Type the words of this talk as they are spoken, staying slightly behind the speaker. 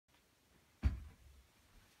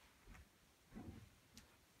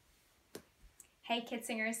Hey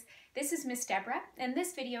KidSingers, this is Miss Deborah, and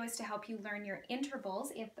this video is to help you learn your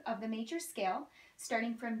intervals of the major scale,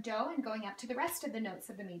 starting from Do and going up to the rest of the notes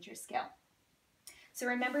of the major scale. So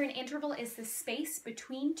remember, an interval is the space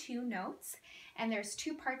between two notes, and there's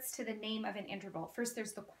two parts to the name of an interval. First,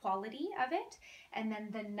 there's the quality of it, and then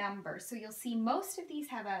the number. So you'll see most of these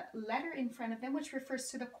have a letter in front of them, which refers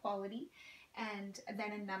to the quality, and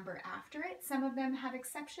then a number after it. Some of them have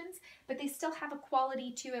exceptions, but they still have a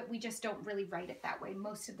quality to it. We just don't really write it that way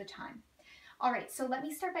most of the time. All right, so let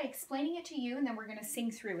me start by explaining it to you, and then we're going to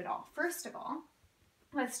sing through it all. First of all,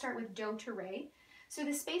 let's start with Do to Re. So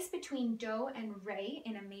the space between Do and Re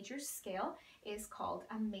in a major scale is called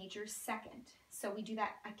a major second. So we do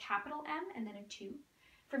that a capital M and then a 2.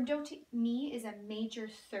 From Do to Mi is a major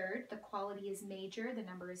third. The quality is major, the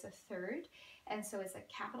number is a third, and so it's a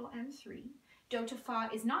capital M3. Do to Fa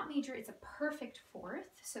is not major, it's a perfect fourth,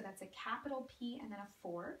 so that's a capital P and then a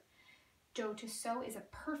 4. Do to So is a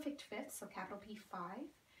perfect fifth, so capital P5.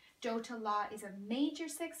 Do to La is a major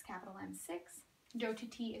 6, capital M6. Do to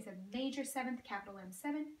Ti is a major 7th, capital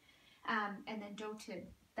M7. And then Do to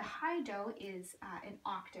the high Do is an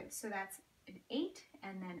octave, so that's an 8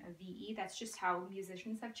 and then a VE. That's just how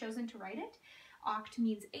musicians have chosen to write it. Oct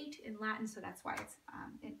means 8 in Latin, so that's why it's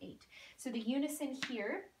an 8. So the unison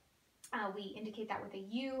here, we indicate that with a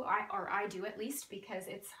U, or I do at least, because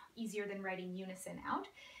it's easier than writing unison out.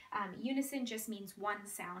 Unison just means one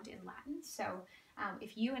sound in Latin. So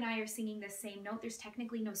if you and I are singing the same note, there's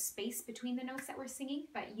technically no space between the notes that we're singing,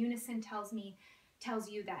 but unison tells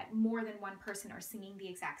you that more than one person are singing the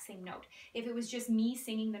exact same note. If it was just me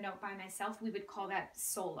singing the note by myself, we would call that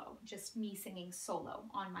solo, just me singing solo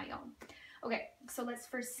on my own. Okay, so let's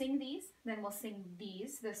first sing these, then we'll sing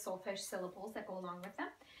these, the solfege syllables that go along with them.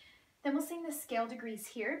 Then we'll sing the scale degrees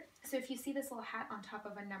here. So if you see this little hat on top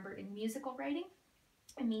of a number in musical writing,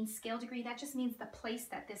 it means scale degree. That just means the place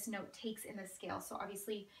that this note takes in the scale. So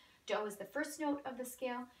obviously, Do is the first note of the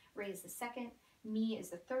scale, Re is the second, Mi is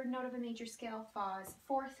the third note of a major scale, Fa is the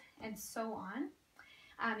fourth, and so on.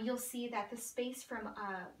 You'll see that the space from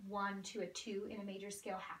a 1 to a 2 in a major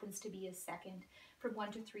scale happens to be a second. From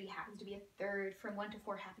 1 to 3 happens to be a third. From 1 to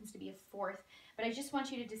 4 happens to be a fourth. But I just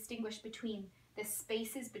want you to distinguish between the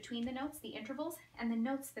spaces between the notes, the intervals, and the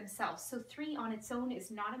notes themselves. So 3 on its own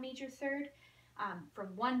is not a major third.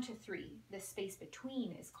 From 1 to 3, the space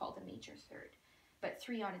between is called a major third. But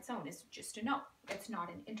 3 on its own is just a note. It's not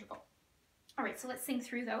an interval. All right, so let's sing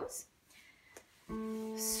through those.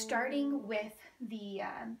 Starting with the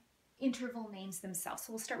interval names themselves.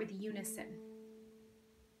 So we'll start with unison.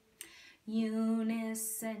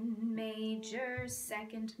 Unison, major,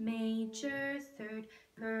 second, major, third,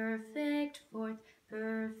 perfect, fourth,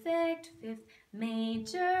 perfect, fifth,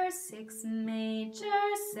 major, 6, major,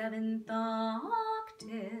 7th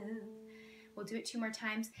octave. We'll do it 2 more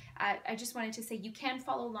times. I just wanted to say you can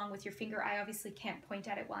follow along with your finger. I obviously can't point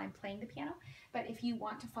at it while I'm playing the piano, but if you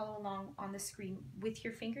want to follow along on the screen with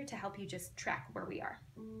your finger to help you just track where we are,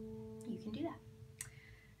 you can do that.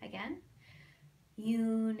 Again.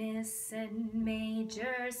 Unison,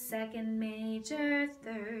 major, second, major,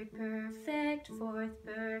 third, perfect, fourth,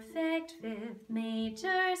 perfect, fifth,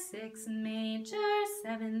 major, 6, major,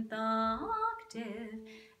 7th octave.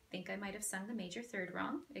 I think I might have sung the major third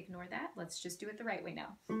wrong. Ignore that. Let's just do it the right way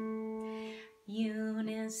now.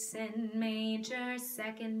 Unison, major,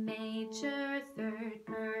 second, major, third,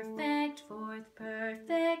 perfect, fourth,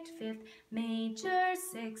 perfect, fifth, major,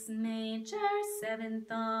 6, major,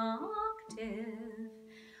 7th octave.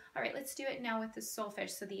 All right, let's do it now with the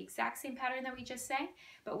solfege. So the exact same pattern that we just sang,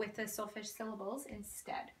 but with the solfege syllables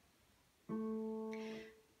instead.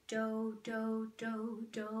 Do, do, do,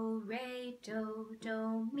 do, re, do,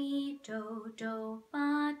 do, mi, do, do,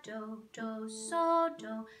 fa, do, do, so,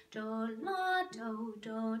 do, la, do,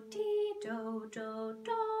 ti, do, do.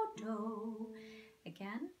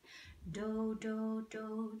 Again. Do, do,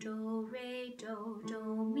 do, do, re, do,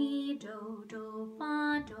 mi, do,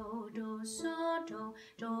 fa, do, so, do,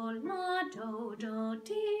 la, do,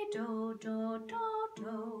 ti, do,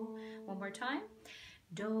 do. One more time.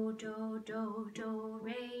 Do, do, do, do,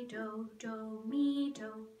 re, do, mi,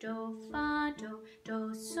 do, fa, do,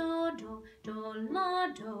 so, do, la,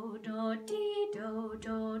 do, ti, do.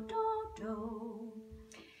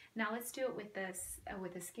 Now let's do it with the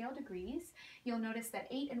scale degrees. You'll notice that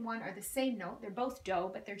 8 and 1 are the same note. They're both Do,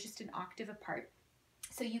 but they're just an octave apart.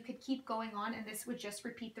 So you could keep going on, and this would just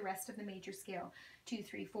repeat the rest of the major scale, 2,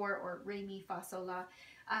 3, 4, or Re, Mi, Fa, Sol, La.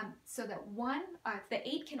 So that the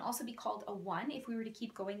 8 can also be called a 1. If we were to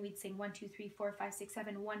keep going, we'd sing 1, 2, 3, 4, 5, 6,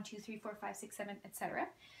 7, 1, 2, 3, 4, 5, 6, 7, etc.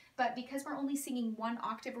 but because we're only singing one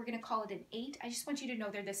octave, we're going to call it an 8. I just want you to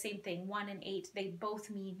know they're the same thing. 1 and 8, they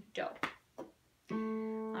both mean do.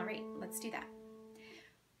 All right, let's do that.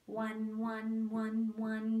 1 1 1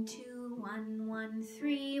 1 2 1 1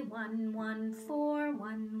 3 1 1 4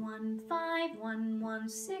 1 1 5 1 1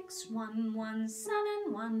 6 1 1 7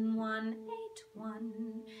 1 1 8 1.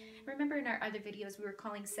 Remember in our other videos we were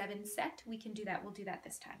calling 7 set? We can do that. We'll do that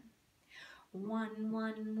this time. 1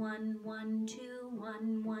 1 1 1 2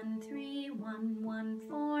 1 1 3 1 1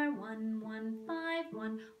 4 1 1 5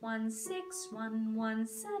 1 1 6 1 1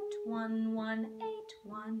 set 1 1 8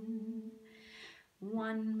 1.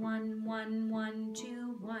 1 1 1 1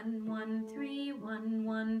 2 1 1 3 1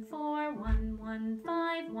 1 4 1 1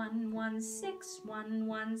 5 1 1 6 1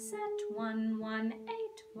 1 set 1 1 8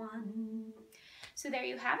 1. So there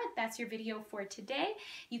you have it. That's your video for today.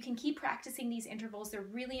 You can keep practicing these intervals. They're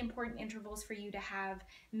really important intervals for you to have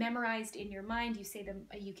memorized in your mind. You say them.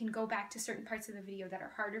 You can go back to certain parts of the video that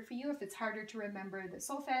are harder for you. If it's harder to remember the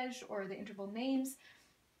solfege or the interval names,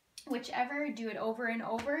 whichever, do it over and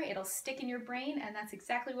over. It'll stick in your brain, and that's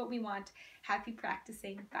exactly what we want. Happy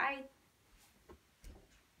practicing. Bye.